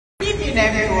evening,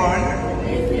 everyone.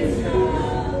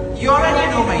 You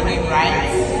already know my name,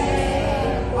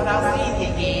 right? But I'll say it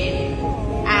again.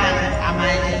 And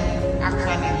Amadi,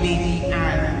 actually Lady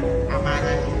and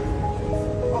Amadi.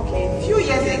 Okay, a few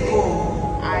years ago,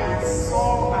 I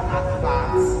saw an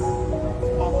advert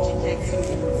of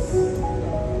Gtexthomes.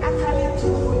 Actually,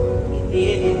 two in the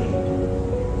Edo.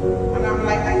 And I'm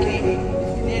like, okay, if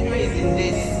the Edo is in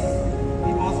this,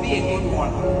 it must be a good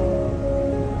one.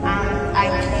 And I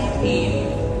came in,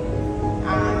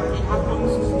 and it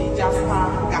happens to be Jasper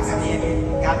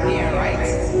Gardner, right?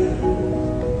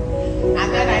 And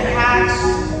then I had,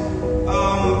 I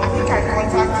think I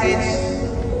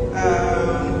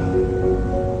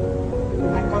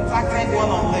contacted one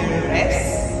of the reps,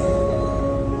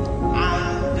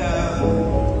 and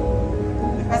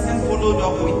the person followed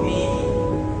up with me.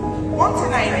 One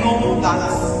thing I know that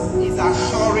is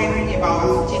assuring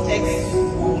about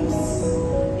Gtexthomes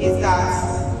is that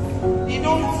they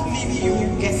don't leave you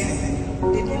guessing.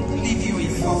 They don't leave you in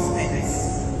suspense.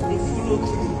 They follow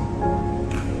through.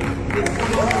 They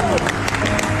follow through.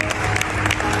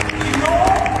 You know,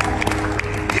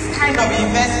 this kind of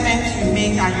investment you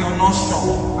make and you're not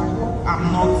sure.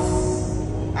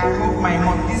 I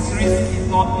hope this risk is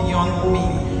not beyond me.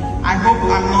 I hope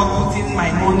I'm not putting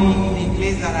my money in a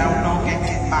place that I will not get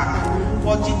it back.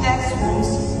 But Gtexthomes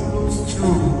follows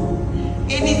through.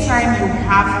 Anytime you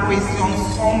have questions,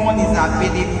 someone is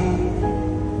available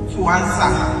to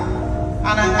answer.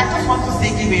 And I just want to say,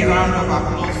 give a round of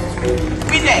applause to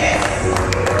Gtexthomes.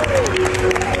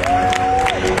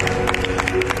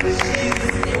 She's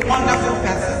a wonderful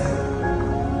person.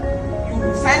 You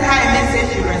send her a message,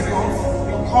 she responds.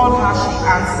 You call her, she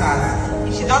answers.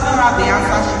 If she doesn't have the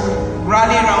answer, she will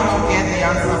rally around to get the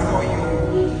answer for you.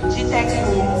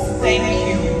 Gtexthomes, thank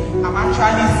you. I'm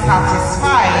actually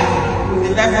satisfied with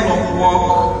the level of work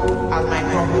at my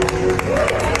property.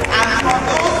 And for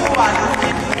those who are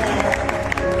looking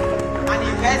for an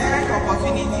investment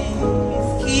opportunity, is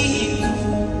key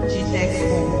into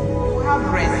Gtexthomes. You have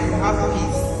rest, you have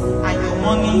peace, and your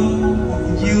money will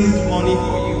yield